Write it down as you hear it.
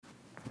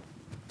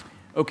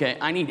Okay,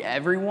 I need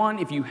everyone,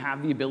 if you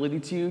have the ability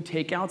to,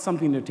 take out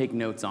something to take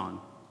notes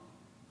on.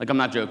 Like, I'm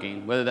not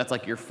joking. Whether that's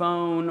like your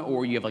phone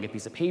or you have like a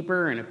piece of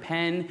paper and a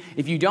pen.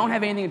 If you don't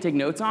have anything to take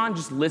notes on,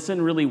 just listen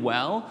really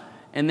well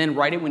and then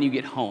write it when you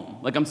get home.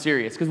 Like, I'm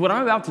serious. Because what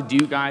I'm about to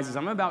do, guys, is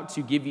I'm about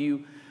to give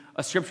you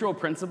a scriptural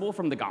principle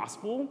from the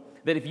gospel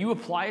that if you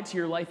apply it to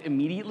your life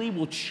immediately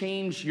will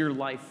change your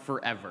life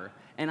forever.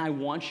 And I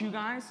want you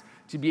guys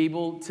to be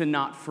able to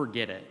not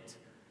forget it.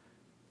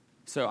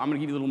 So I'm going to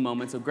give you a little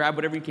moment. So grab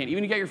whatever you can.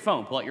 Even if you got your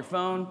phone, pull out your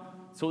phone.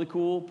 It's totally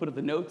cool. Put it in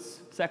the notes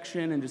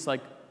section and just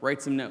like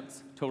write some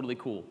notes. Totally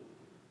cool.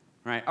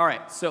 All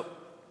right. So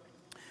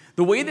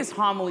the way this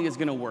homily is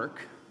going to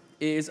work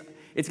is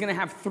it's going to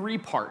have 3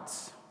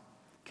 parts.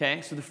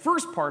 Okay? So the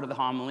first part of the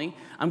homily,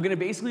 I'm going to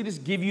basically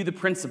just give you the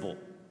principle.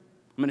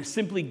 I'm going to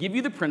simply give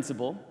you the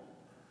principle.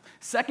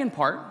 Second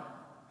part,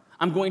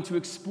 I'm going to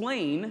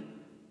explain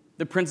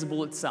the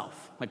principle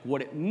itself, like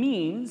what it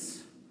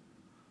means,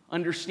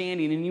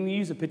 understanding, and you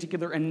use a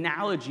particular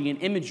analogy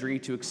and imagery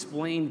to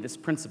explain this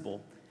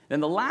principle. Then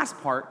the last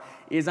part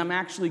is I'm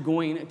actually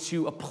going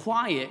to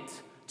apply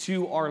it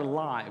to our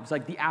lives,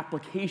 like the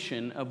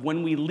application of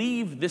when we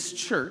leave this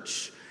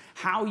church,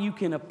 how you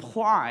can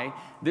apply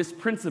this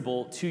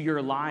principle to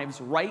your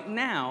lives right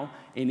now,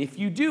 and if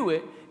you do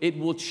it, it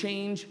will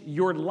change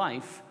your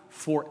life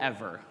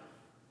forever.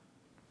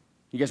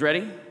 You guys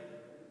ready?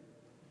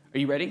 Are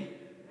you ready?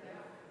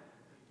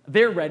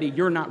 They're ready,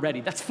 you're not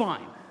ready. That's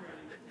fine.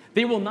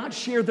 They will not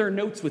share their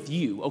notes with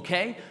you,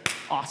 okay?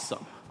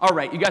 Awesome. All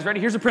right, you guys ready?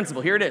 Here's the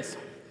principle. Here it is.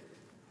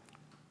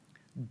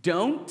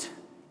 Don't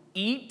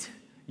eat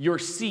your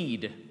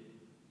seed.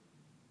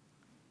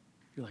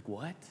 You're like,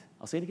 what?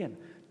 I'll say it again.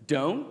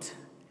 Don't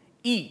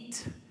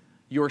eat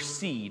your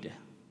seed.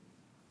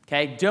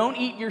 Okay? Don't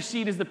eat your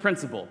seed is the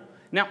principle.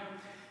 Now,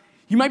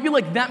 you might be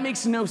like, that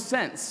makes no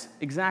sense.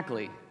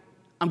 Exactly.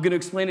 I'm going to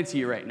explain it to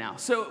you right now.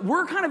 So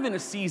we're kind of in a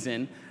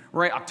season,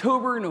 right?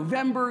 October,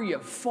 November, you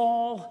have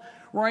fall,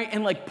 right?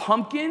 And like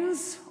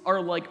pumpkins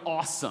are like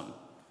awesome,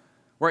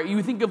 right?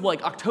 You think of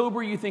like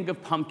October, you think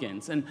of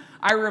pumpkins. And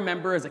I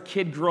remember as a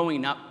kid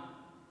growing up,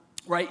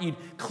 right? You'd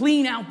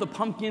clean out the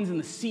pumpkins and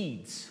the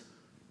seeds.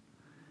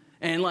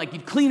 And like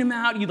you'd clean them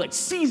out, you'd like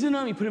season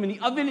them, you put them in the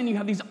oven, and you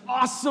have these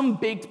awesome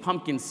baked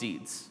pumpkin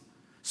seeds.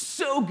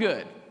 So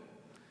good,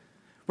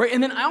 right?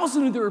 And then I also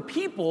knew there were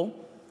people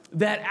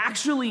that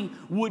actually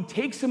would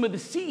take some of the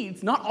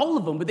seeds, not all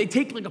of them, but they'd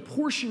take like a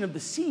portion of the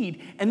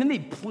seed, and then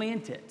they'd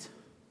plant it.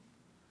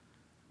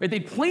 Right?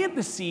 They'd plant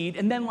the seed,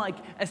 and then like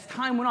as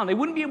time went on, they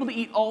wouldn't be able to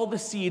eat all the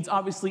seeds,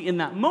 obviously, in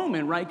that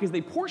moment, right? Because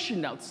they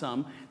portioned out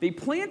some, they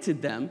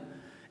planted them,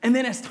 and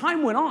then as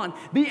time went on,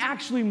 they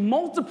actually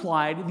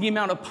multiplied the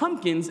amount of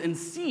pumpkins and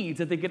seeds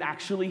that they could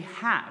actually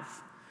have.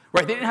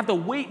 Right? They didn't have to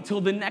wait till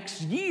the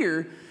next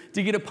year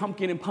to get a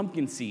pumpkin and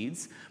pumpkin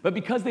seeds, but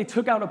because they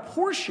took out a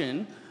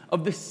portion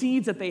of the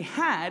seeds that they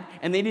had,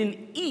 and they didn't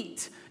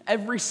eat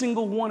every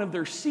single one of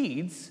their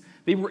seeds,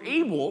 they were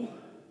able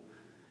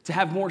to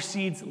have more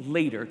seeds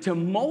later, to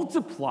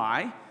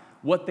multiply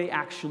what they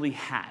actually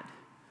had.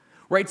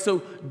 Right?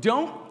 So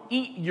don't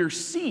eat your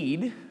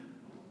seed.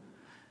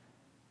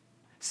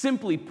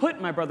 Simply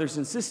put, my brothers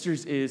and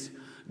sisters, is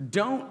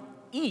don't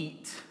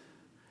eat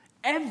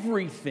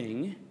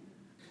everything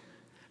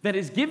that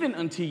is given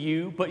unto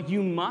you, but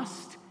you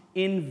must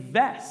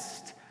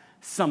invest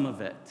some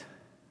of it.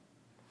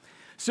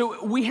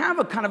 So we have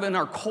a kind of in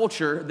our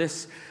culture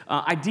this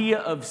idea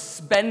of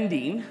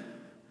spending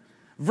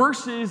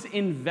versus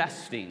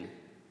investing.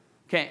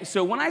 Okay,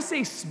 so when I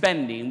say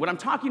spending, what I'm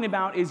talking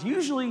about is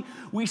usually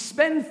we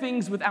spend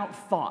things without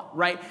thought,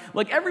 right?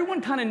 Like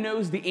everyone kind of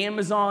knows the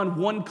Amazon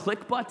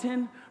one-click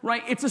button,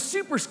 right? It's a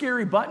super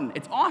scary button.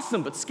 It's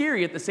awesome, but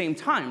scary at the same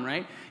time,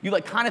 right? You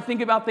like kind of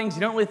think about things,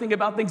 you don't really think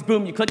about things,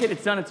 boom, you click it,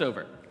 it's done, it's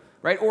over,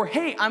 right? Or,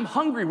 hey, I'm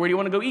hungry, where do you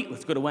want to go eat?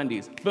 Let's go to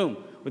Wendy's, boom,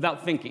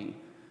 without thinking.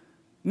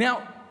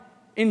 Now,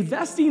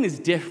 investing is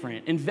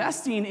different.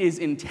 Investing is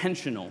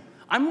intentional.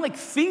 I'm like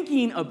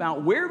thinking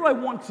about where do I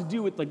want to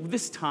do it like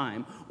this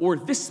time or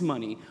this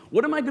money?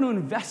 What am I going to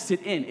invest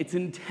it in? It's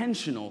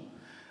intentional.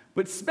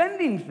 But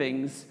spending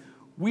things,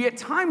 we at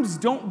times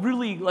don't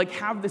really like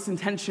have this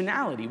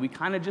intentionality. We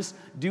kind of just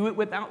do it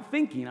without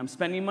thinking. I'm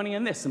spending money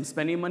on this. I'm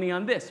spending money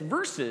on this.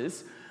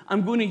 Versus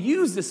I'm going to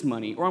use this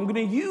money or I'm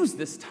going to use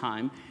this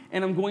time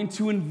and I'm going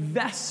to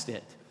invest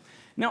it.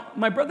 Now,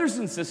 my brothers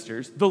and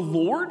sisters, the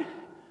Lord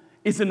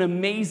is an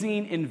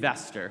amazing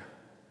investor.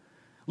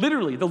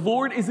 Literally, the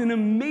Lord is an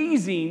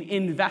amazing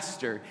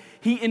investor.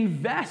 He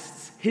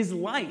invests his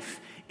life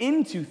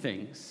into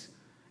things.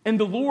 And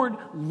the Lord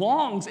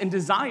longs and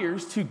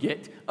desires to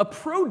get a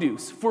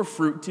produce for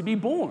fruit to be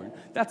born.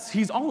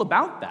 He's all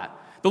about that.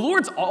 The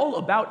Lord's all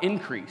about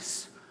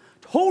increase.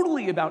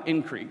 Totally about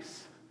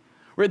increase.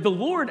 Right? The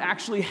Lord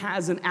actually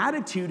has an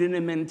attitude and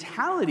a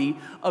mentality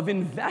of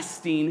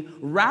investing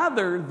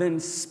rather than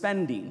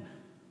spending.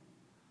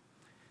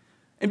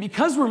 And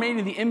because we're made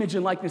in the image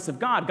and likeness of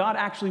God, God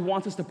actually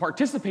wants us to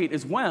participate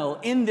as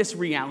well in this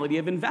reality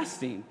of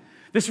investing.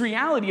 This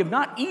reality of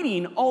not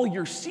eating all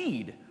your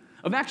seed,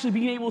 of actually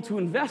being able to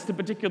invest a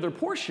particular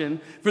portion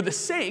for the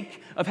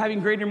sake of having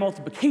greater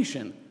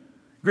multiplication,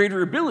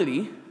 greater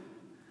ability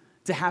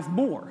to have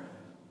more,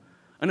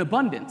 an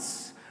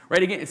abundance.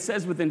 Right? Again, it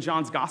says within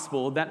John's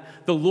gospel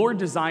that the Lord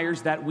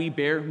desires that we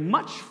bear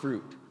much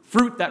fruit,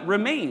 fruit that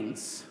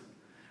remains.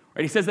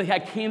 Right? He says that I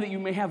came that you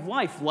may have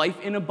life,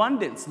 life in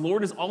abundance.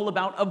 Lord is all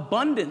about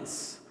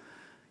abundance.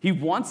 He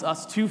wants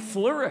us to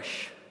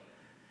flourish.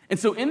 And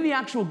so in the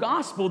actual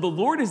gospel, the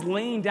Lord is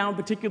laying down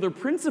particular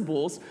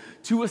principles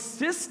to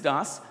assist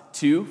us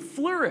to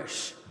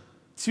flourish,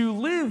 to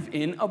live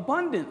in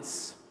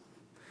abundance.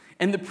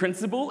 And the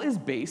principle is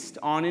based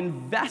on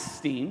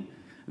investing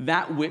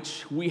that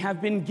which we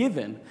have been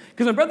given.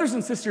 Because my brothers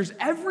and sisters,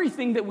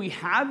 everything that we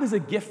have is a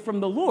gift from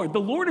the Lord. The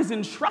Lord has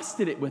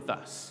entrusted it with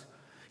us.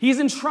 He's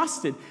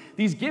entrusted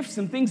these gifts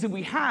and things that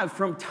we have,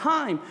 from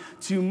time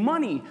to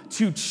money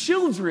to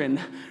children,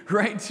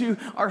 right, to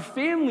our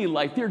family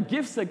life. They're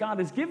gifts that God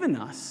has given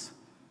us.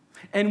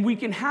 And we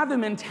can have a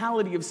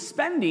mentality of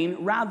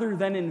spending rather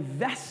than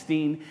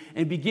investing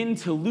and begin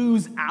to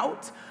lose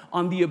out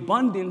on the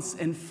abundance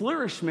and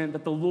flourishment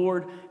that the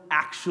Lord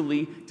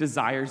actually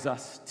desires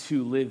us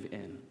to live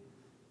in.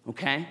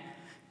 Okay?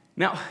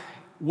 Now,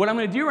 what I'm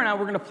going to do right now,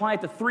 we're going to apply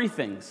it to three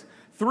things.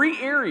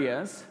 Three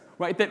areas,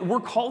 right, that we're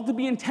called to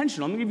be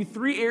intentional. I'm going to give you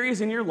three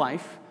areas in your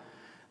life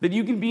that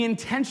you can be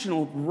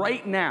intentional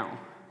right now.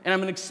 And I'm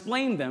going to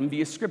explain them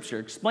via Scripture,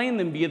 explain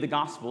them via the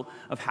gospel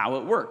of how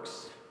it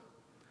works.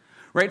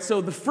 Right?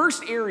 So the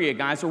first area,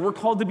 guys, where we're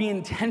called to be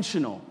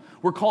intentional,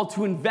 we're called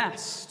to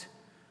invest,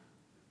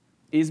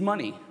 is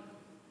money.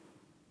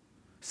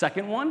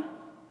 Second one,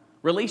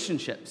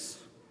 relationships.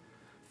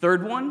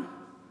 Third one,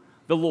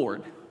 the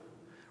Lord.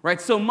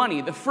 Right? So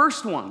money, the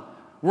first one,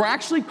 we're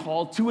actually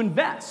called to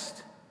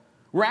invest.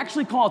 We're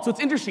actually called, so it's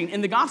interesting,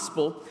 in the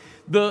gospel,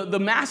 the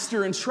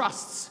master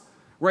entrusts,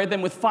 right,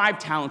 them with 5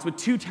 talents, with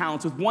 2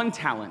 talents, with 1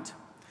 talent.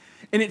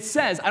 And it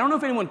says, I don't know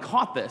if anyone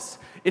caught this,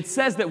 it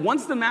says that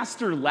once the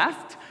master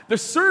left, the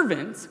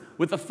servants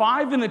with the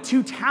 5 and the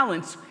 2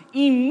 talents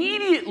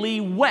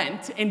immediately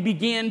went and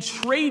began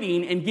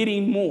trading and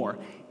getting more.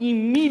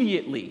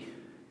 Immediately.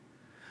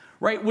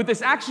 Right? What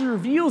this actually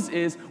reveals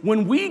is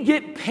when we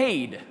get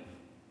paid,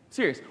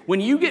 serious,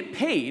 when you get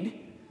paid,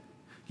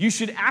 you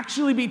should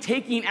actually be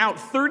taking out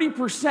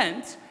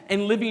 30%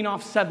 and living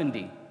off 70%. I'm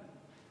going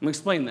to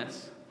explain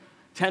this.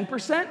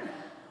 10%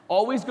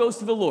 always goes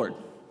to the Lord.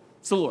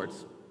 It's the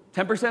Lord's.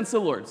 10% is the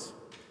Lord's.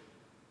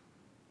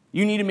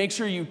 You need to make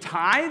sure you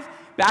tithe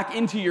back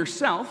into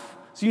yourself.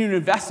 So you need to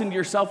invest into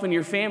yourself and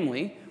your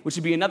family, which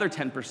would be another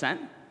 10%.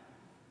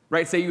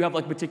 Right? Say you have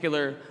like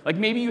particular, like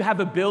maybe you have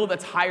a bill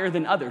that's higher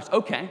than others.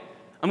 Okay,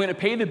 I'm going to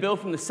pay the bill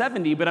from the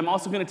 70, but I'm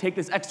also going to take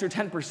this extra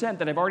 10%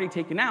 that I've already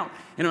taken out,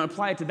 and I'm going to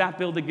apply it to that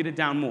bill to get it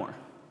down more.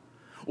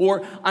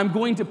 Or I'm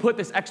going to put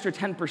this extra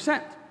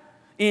 10%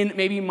 in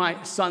maybe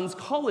my son's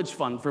college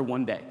fund for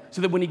one day,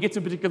 so that when he gets to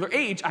a particular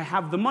age, I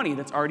have the money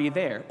that's already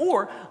there.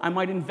 Or I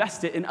might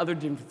invest it in other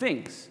different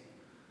things.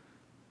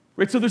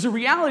 Right? So there's a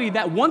reality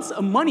that once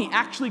money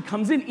actually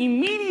comes in,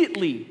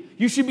 immediately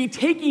you should be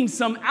taking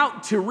some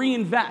out to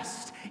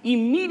reinvest.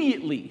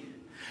 Immediately.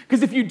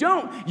 Because if you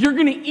don't, you're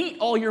going to eat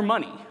all your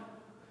money.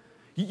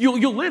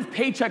 You'll live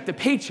paycheck to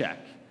paycheck.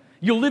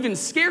 You'll live in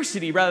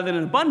scarcity rather than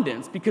in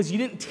abundance because you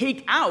didn't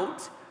take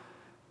out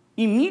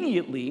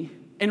immediately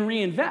and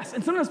reinvest.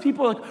 And sometimes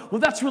people are like,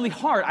 well, that's really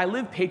hard. I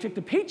live paycheck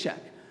to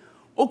paycheck.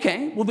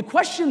 Okay, well, the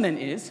question then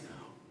is,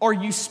 are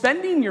you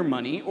spending your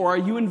money or are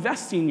you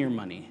investing your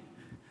money?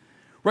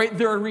 Right?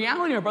 There are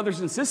reality, our brothers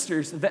and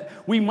sisters, that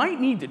we might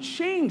need to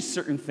change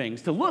certain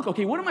things to look,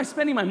 okay, what am I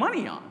spending my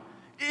money on?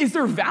 Is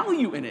there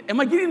value in it? Am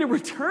I getting a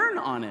return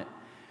on it?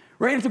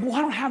 Right? It's like, well,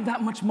 I don't have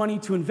that much money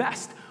to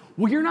invest.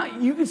 Well,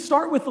 you can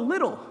start with a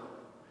little.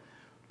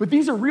 But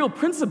these are real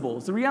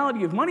principles. The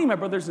reality of money, my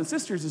brothers and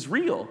sisters, is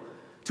real.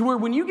 To where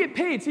when you get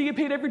paid, say you get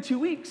paid every 2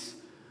 weeks,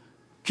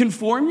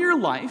 conform your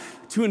life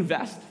to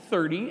invest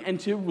 30 and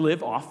to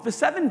live off the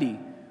 70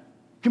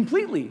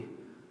 completely.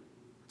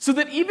 So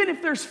that even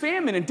if there's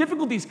famine and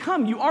difficulties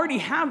come, you already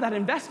have that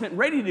investment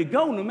ready to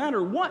go no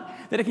matter what,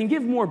 that it can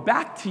give more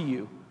back to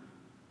you.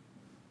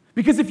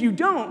 Because if you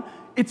don't,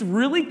 it's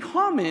really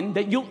common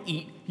that you'll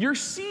eat your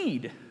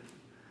seed.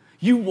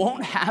 You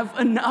won't have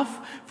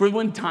enough for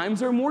when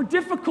times are more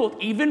difficult,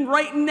 even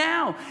right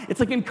now. It's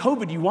like in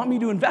COVID, you want me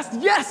to invest?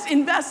 Yes,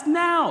 invest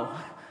now.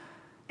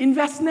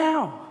 Invest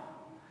now.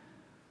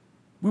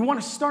 We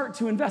want to start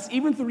to invest,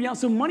 even through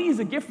reality. So money is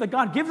a gift that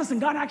God gives us, and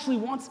God actually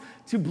wants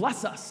to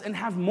bless us and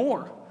have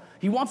more.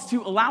 He wants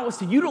to allow us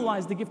to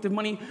utilize the gift of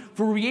money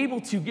for we able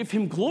to give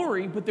him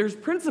glory, but there's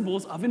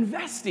principles of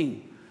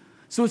investing.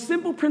 So a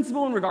simple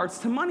principle in regards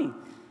to money.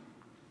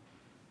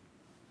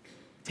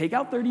 Take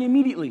out 30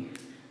 immediately.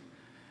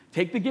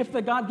 Take the gift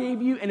that God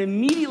gave you and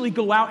immediately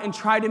go out and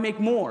try to make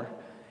more.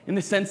 In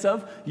the sense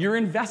of you're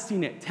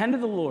investing it. 10 to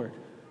the Lord.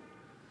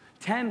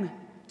 10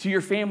 to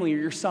your family or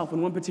yourself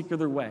in one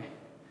particular way.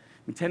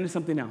 And 10 to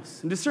something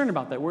else. And discern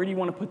about that. Where do you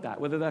want to put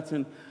that? Whether that's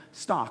in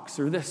stocks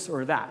or this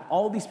or that.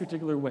 All these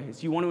particular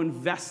ways. You want to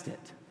invest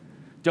it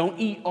Don't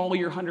eat all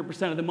your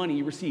 100% of the money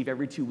you receive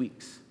every 2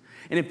 weeks.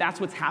 And if that's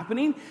what's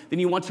happening, then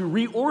you want to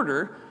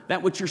reorder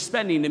that which you're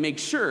spending to make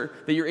sure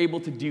that you're able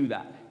to do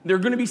that. There are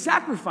going to be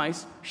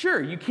sacrifice.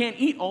 Sure, you can't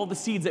eat all the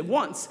seeds at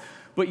once,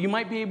 but you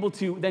might be able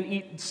to then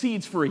eat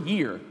seeds for a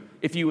year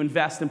if you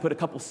invest and put a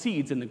couple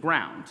seeds in the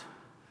ground,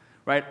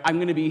 right? I'm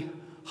going to be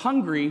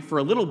hungry for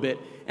a little bit,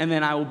 and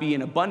then I will be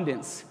in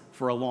abundance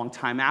for a long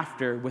time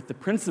after with the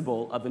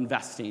principle of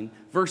investing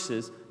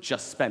versus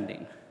just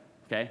spending,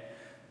 okay?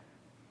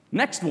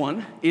 Next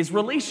one is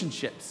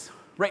relationships,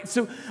 right?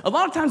 So a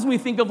lot of times when we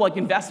think of like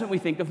investment, we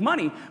think of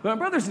money. But my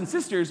brothers and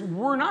sisters,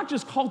 we're not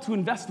just called to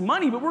invest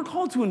money, but we're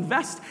called to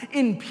invest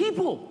in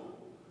people.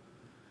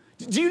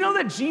 Do you know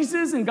that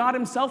Jesus and God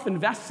himself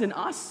invests in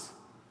us?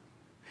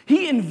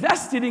 He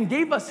invested and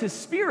gave us his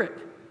spirit.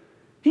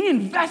 He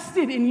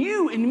invested in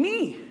you and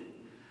me.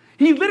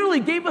 He literally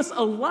gave us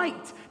a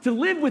light to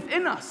live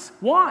within us.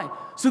 Why?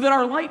 So that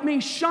our light may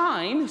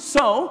shine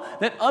so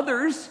that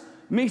others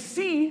may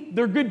see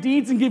their good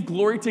deeds and give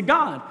glory to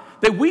God.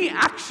 That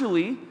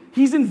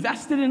he's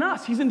invested in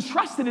us. He's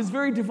entrusted his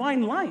very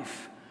divine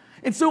life.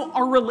 And so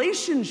our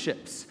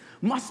relationships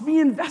must be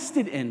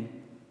invested in.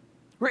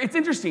 Right? It's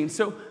interesting.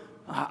 So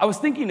I was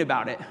thinking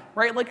about it,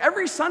 right? Like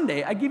every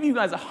Sunday, I give you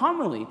guys a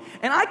homily.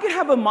 And I could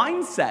have a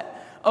mindset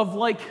of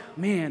like,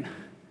 man,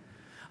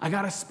 I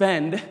got to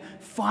spend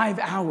 5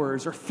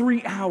 hours or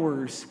 3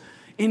 hours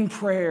in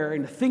prayer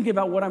and think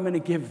about what I'm going to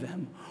give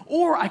them.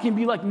 Or I can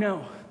be like,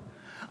 no,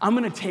 I'm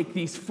going to take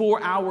these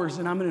 4 hours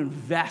and I'm going to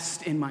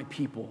invest in my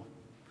people.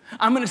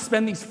 I'm going to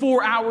spend these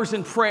 4 hours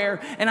in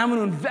prayer and I'm going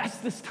to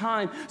invest this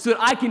time so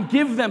that I can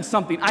give them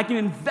something. I can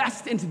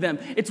invest into them.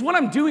 It's what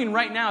I'm doing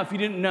right now if you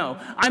didn't know.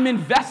 I'm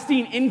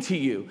investing into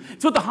you.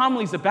 It's what the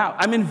homily's about.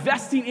 I'm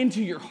investing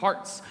into your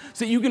hearts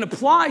so that you can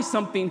apply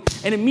something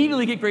and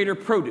immediately get greater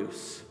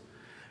produce.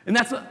 And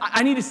that's what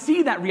I need to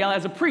see that reality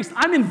as a priest.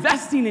 I'm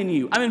investing in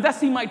you. I'm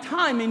investing my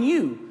time in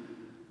you.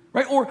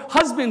 Right? Or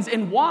husbands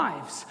and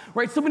wives,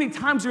 right? So many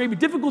times there may be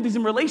difficulties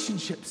in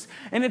relationships,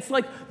 and it's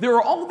like there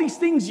are all these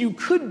things you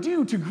could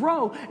do to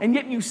grow, and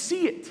yet you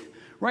see it,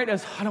 right?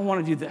 As, I don't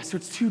want to do this, or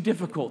it's too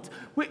difficult.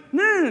 Wait,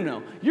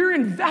 no. You're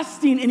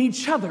investing in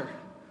each other,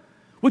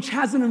 which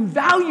has an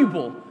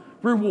invaluable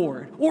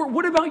reward. Or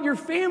what about your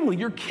family,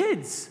 your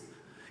kids?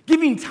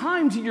 Giving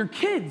time to your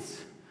kids,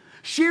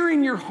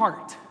 sharing your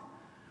heart,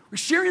 or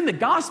sharing the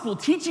gospel,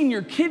 teaching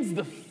your kids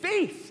the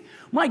faith.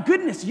 My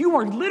goodness, you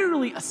are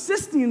literally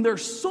assisting their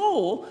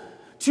soul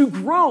to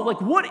grow.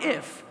 Like, what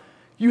if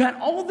you had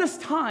all this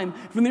time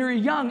when they were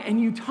young and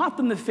you taught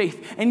them the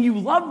faith and you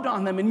loved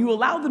on them and you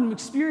allowed them to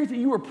experience that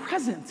you were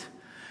present?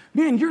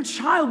 Man, your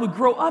child would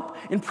grow up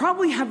and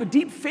probably have a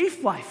deep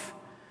faith life.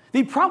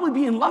 They'd probably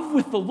be in love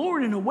with the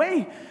Lord in a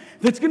way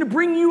that's going to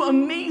bring you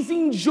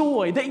amazing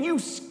joy that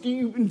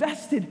you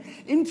invested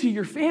into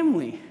your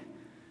family.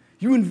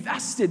 You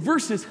invested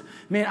versus,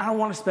 man, I don't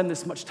want to spend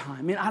this much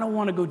time. Man, I don't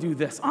want to go do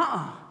this.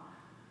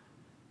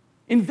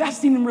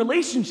 Investing in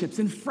relationships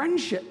and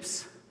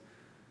friendships,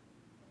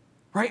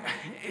 right?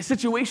 A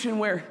situation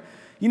where,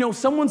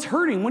 someone's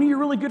hurting. One of your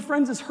really good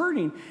friends is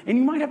hurting, and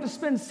you might have to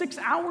spend 6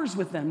 hours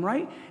with them,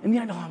 right? And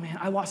then, oh man,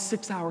 I lost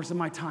 6 hours of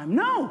my time.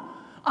 No,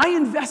 I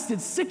invested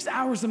 6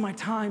 hours of my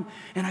time,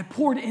 and I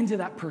poured into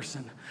that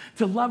person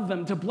to love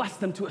them, to bless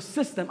them, to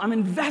assist them. I'm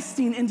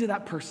investing into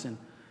that person.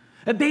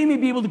 That they may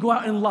be able to go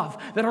out and love,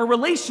 that our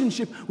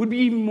relationship would be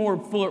even more,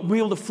 be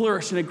able to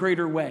flourish in a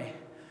greater way.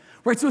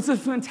 Right, so it's a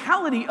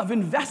mentality of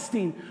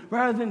investing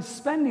rather than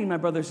spending, my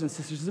brothers and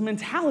sisters. It's a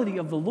mentality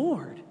of the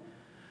Lord.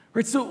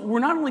 Right, so we're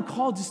not only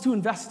called just to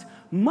invest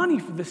money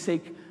for the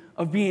sake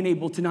of being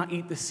able to not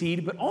eat the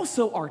seed, but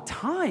also our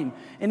time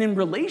and in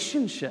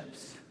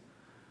relationships.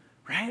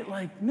 Right,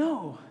 like,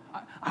 no,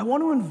 I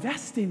want to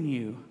invest in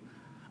you.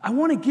 I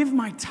want to give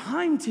my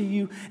time to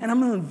you, and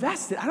I'm going to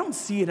invest it. I don't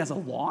see it as a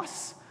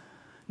loss.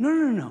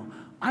 No.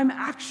 I'm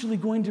actually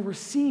going to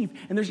receive,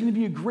 and there's going to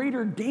be a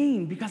greater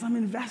gain because I'm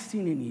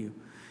investing in you.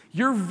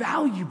 You're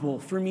valuable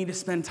for me to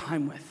spend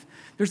time with.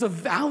 There's a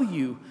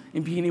value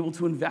in being able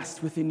to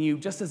invest within you,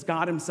 just as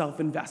God himself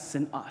invests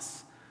in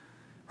us.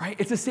 Right?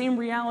 It's the same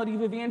reality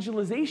of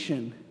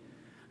evangelization.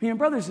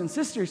 Brothers and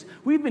sisters,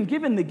 we've been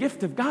given the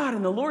gift of God,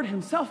 and the Lord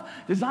himself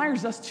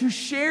desires us to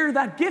share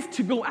that gift,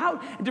 to go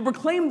out and to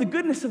proclaim the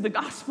goodness of the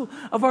gospel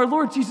of our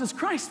Lord Jesus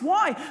Christ.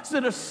 Why? So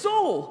that a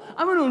soul,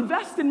 I'm going to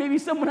invest in maybe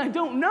someone I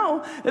don't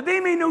know, that they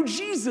may know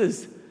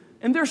Jesus.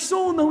 And their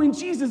soul knowing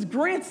Jesus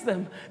grants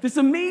them this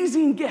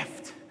amazing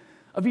gift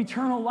of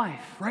eternal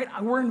life, right?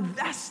 We're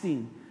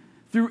investing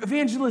through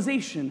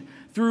evangelization,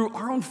 through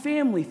our own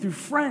family, through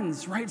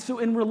friends, right? So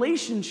in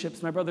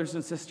relationships, my brothers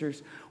and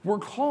sisters, we're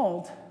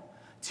called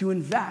to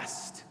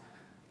invest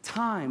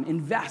time,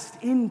 invest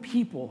in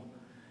people.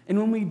 And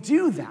when we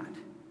do that,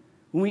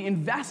 when we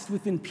invest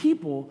within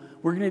people,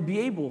 we're going to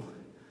be able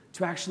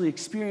to actually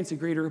experience a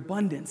greater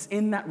abundance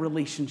in that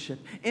relationship,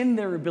 in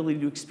their ability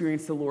to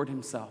experience the Lord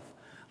himself.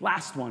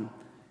 Last one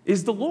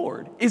is the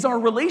Lord. Is our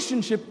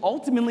relationship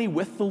ultimately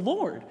with the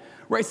Lord?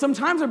 Right?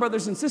 Sometimes, our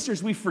brothers and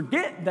sisters, we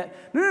forget that,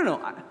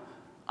 no.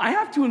 I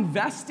have to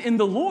invest in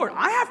the Lord.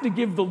 I have to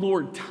give the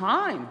Lord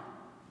time.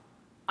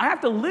 I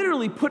have to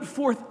literally put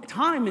forth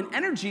time and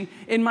energy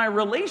in my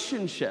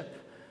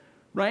relationship,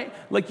 right?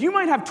 Like you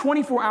might have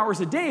 24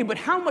 hours a day, but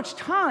how much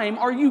time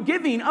are you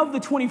giving of the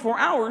 24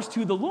 hours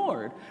to the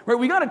Lord, right?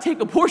 We got to take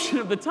a portion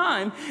of the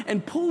time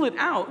and pull it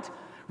out,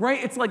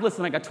 right? It's like,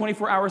 listen, I got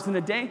 24 hours in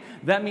a day.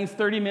 That means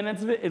 30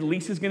 minutes of it at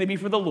least is going to be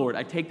for the Lord.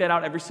 I take that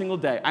out every single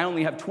day. I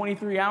only have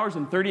 23 hours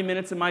and 30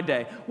 minutes in my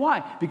day.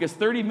 Why? Because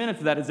 30 minutes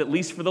of that is at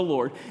least for the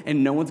Lord,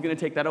 and no one's going to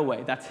take that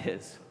away. That's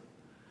his.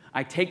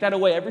 I take that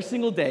away every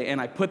single day,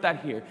 and I put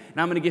that here, and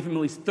I'm going to give him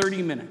at least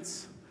 30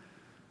 minutes,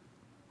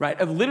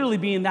 right, of literally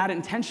being that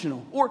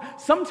intentional. Or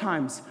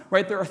sometimes,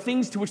 right, there are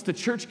things to which the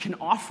church can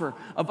offer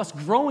of us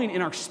growing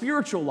in our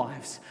spiritual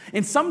lives,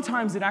 and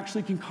sometimes it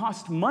actually can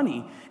cost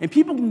money, and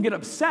people can get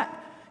upset,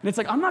 and it's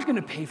like, I'm not going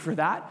to pay for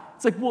that.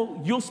 It's like,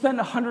 well, you'll spend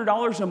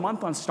 $100 a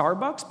month on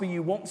Starbucks, but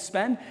you won't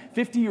spend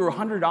 $50 or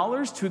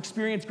 $100 to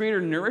experience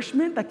greater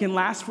nourishment that can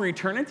last for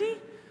eternity?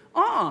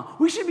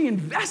 We should be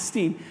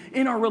investing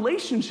in our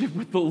relationship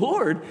with the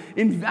Lord,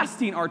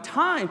 investing our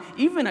time,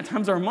 even at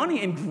times our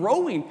money, and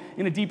growing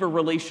in a deeper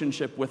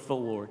relationship with the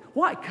Lord.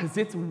 Why? Because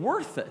it's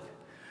worth it.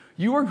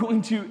 You are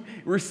going to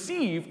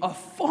receive a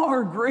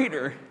far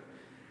greater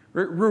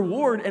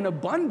reward and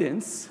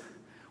abundance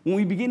when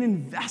we begin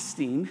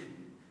investing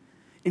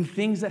in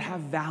things that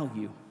have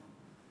value.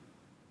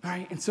 All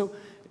right? And so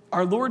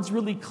our Lord's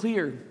really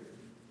clear,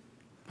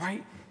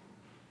 right?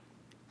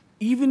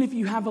 Even if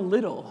you have a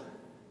little,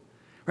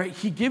 right?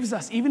 He gives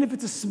us, even if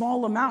it's a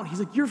small amount, he's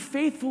like, you're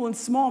faithful in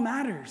small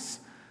matters.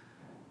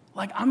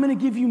 Like, I'm going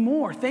to give you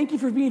more. Thank you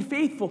for being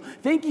faithful.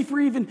 Thank you for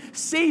even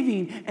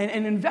saving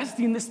and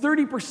investing this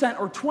 30%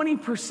 or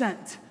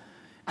 20%.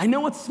 I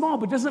know it's small,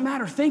 but it doesn't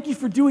matter. Thank you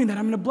for doing that.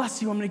 I'm going to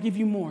bless you. I'm going to give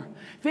you more.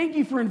 Thank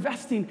you for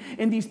investing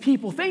in these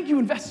people. Thank you for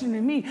investing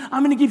in me.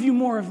 I'm going to give you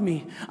more of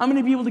me. I'm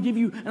going to be able to give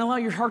you and allow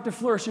your heart to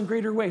flourish in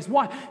greater ways.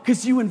 Why?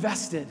 Because you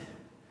invested,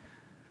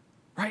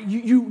 right?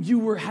 You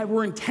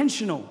were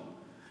intentional.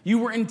 You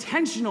were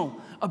intentional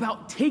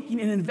about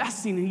taking and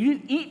investing, and you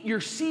didn't eat your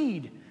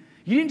seed.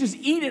 You didn't just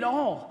eat it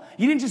all.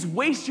 You didn't just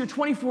waste your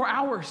 24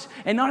 hours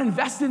and not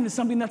invest it into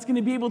something that's going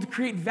to be able to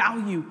create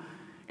value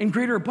and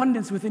greater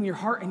abundance within your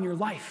heart and your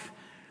life,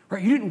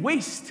 right? You didn't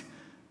waste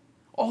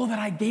all that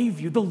I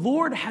gave you. The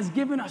Lord has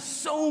given us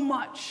so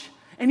much,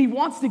 and he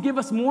wants to give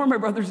us more, my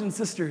brothers and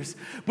sisters.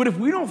 But if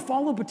we don't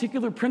follow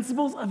particular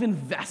principles of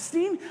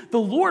investing, the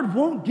Lord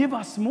won't give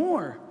us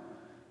more.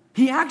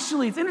 He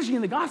actually, it's interesting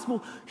in the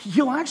gospel,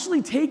 he'll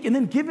actually take and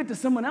then give it to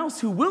someone else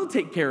who will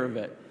take care of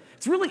it.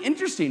 It's really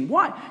interesting.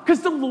 Why?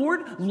 Because the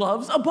Lord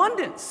loves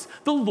abundance.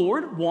 The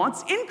Lord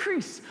wants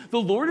increase.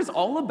 The Lord is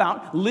all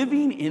about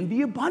living in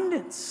the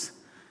abundance.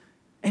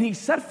 And he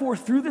set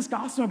forth through this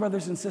gospel, my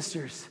brothers and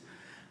sisters,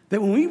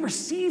 that when we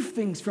receive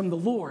things from the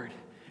Lord,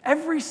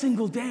 every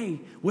single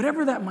day,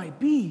 whatever that might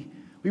be,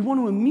 we want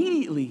to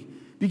immediately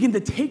begin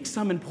to take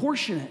some and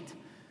portion it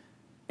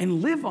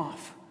and live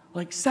off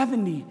like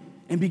 70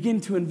 and begin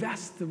to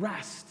invest the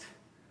rest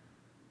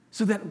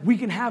so that we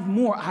can have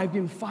more. I've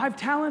given 5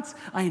 talents,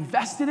 I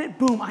invested it,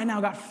 boom, I now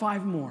got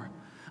 5 more.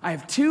 I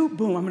have 2,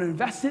 boom, I'm going to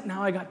invest it,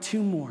 now I got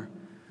 2 more.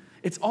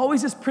 It's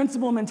always this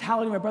principle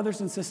mentality, my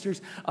brothers and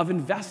sisters, of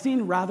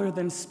investing rather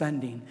than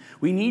spending.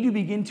 We need to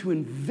begin to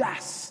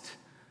invest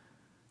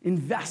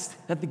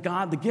that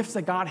the gifts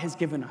that God has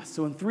given us.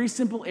 So in 3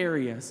 simple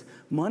areas: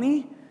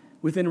 money,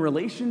 within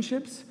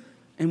relationships,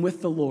 and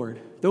with the Lord.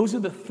 Those are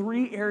the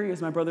 3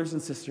 areas, my brothers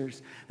and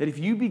sisters, that if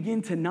you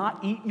begin to not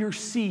eat your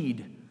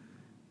seed,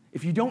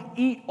 if you don't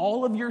eat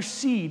all of your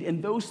seed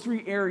in those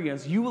 3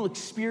 areas, you will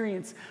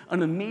experience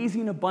an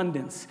amazing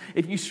abundance.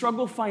 If you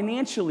struggle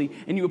financially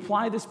and you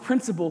apply this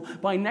principle,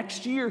 by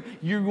next year,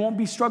 you won't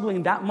be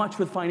struggling that much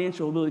with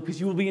financial ability because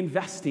you will be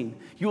investing.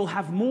 You will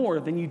have more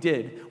than you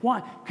did.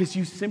 Why? Because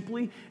you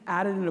simply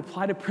added and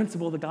applied a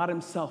principle that God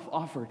himself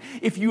offered.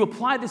 If you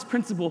apply this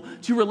principle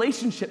to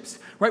relationships,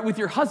 right, with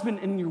your husband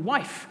and your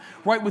wife,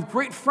 right, with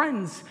great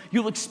friends,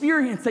 you'll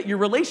experience that your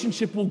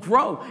relationship will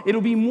grow. It'll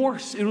be more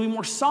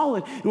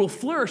solid. It will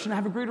flourish and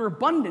have a greater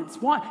abundance.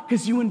 Why?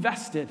 Because you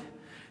invested.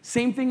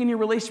 Same thing in your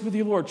relationship with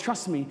your Lord.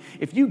 Trust me,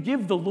 if you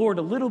give the Lord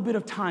a little bit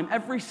of time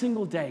every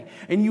single day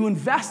and you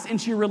invest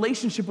into your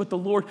relationship with the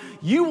Lord,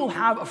 you will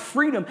have a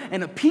freedom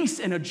and a peace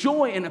and a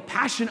joy and a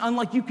passion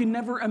unlike you can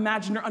never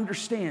imagine or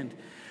understand.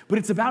 But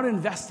it's about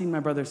investing,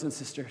 my brothers and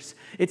sisters.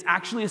 It's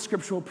actually a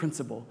scriptural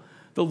principle.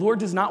 The Lord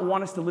does not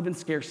want us to live in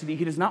scarcity.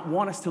 He does not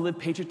want us to live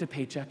paycheck to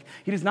paycheck.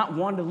 He does not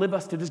want to live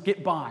us to just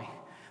get by.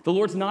 The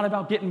Lord's not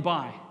about getting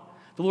by.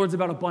 The Lord's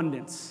about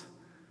abundance.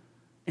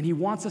 And he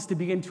wants us to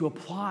begin to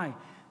apply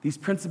these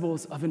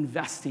principles of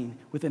investing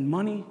within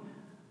money,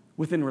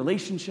 within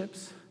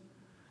relationships,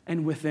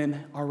 and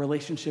within our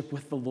relationship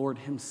with the Lord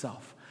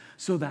himself,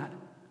 so that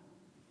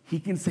he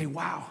can say,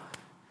 wow,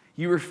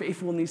 you were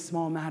faithful in these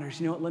small matters.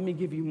 You know what? Let me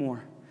give you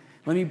more.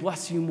 Let me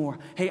bless you more.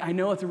 Hey, I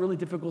know it's a really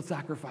difficult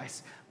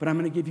sacrifice, but I'm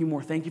going to give you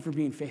more. Thank you for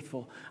being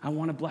faithful. I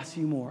want to bless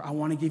you more. I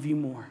want to give you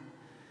more.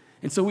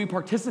 And so we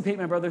participate,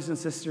 my brothers and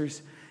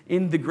sisters,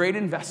 in the great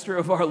investor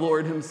of our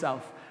Lord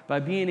himself by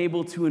being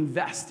able to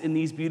invest in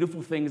these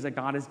beautiful things that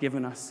God has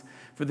given us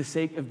for the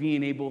sake of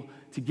being able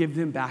to give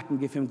them back and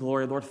give him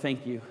glory. Lord,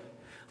 thank you.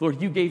 Lord,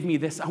 you gave me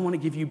this. I want to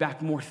give you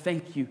back more.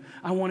 Thank you.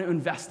 I want to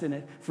invest in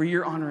it for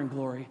your honor and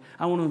glory.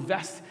 I want to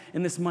invest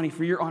in this money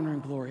for your honor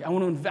and glory. I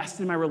want to invest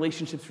in my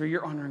relationships for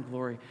your honor and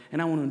glory. And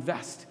I want to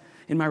invest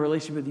in my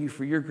relationship with you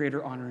for your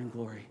greater honor and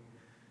glory.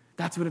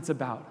 That's what it's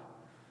about.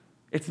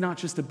 It's not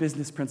just a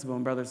business principle,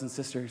 brothers and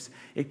sisters.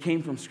 It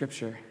came from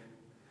Scripture.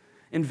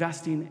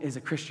 Investing is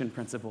a Christian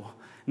principle,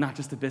 not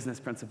just a business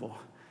principle.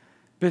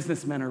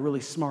 Businessmen are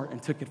really smart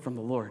and took it from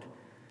the Lord.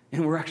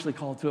 And we're actually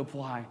called to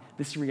apply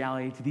this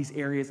reality to these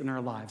areas in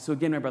our lives. So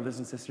again, my brothers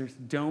and sisters,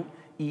 don't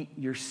eat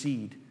your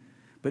seed,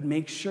 but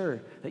make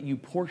sure that you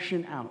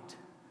portion out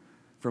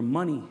from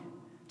money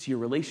to your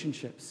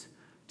relationships,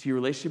 to your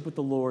relationship with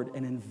the Lord,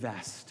 and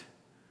invest.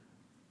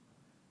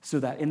 So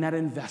that in that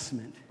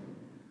investment,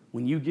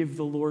 when you give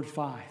the Lord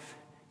 5,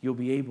 you'll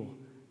be able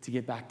to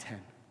get back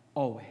 10,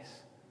 always.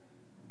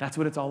 That's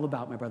what it's all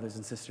about, my brothers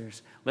and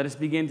sisters. Let us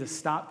begin to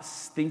stop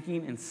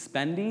thinking and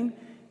spending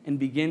and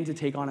begin to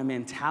take on a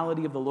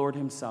mentality of the Lord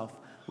himself,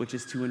 which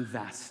is to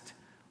invest.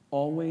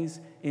 Always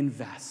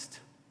invest.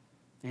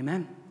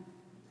 Amen.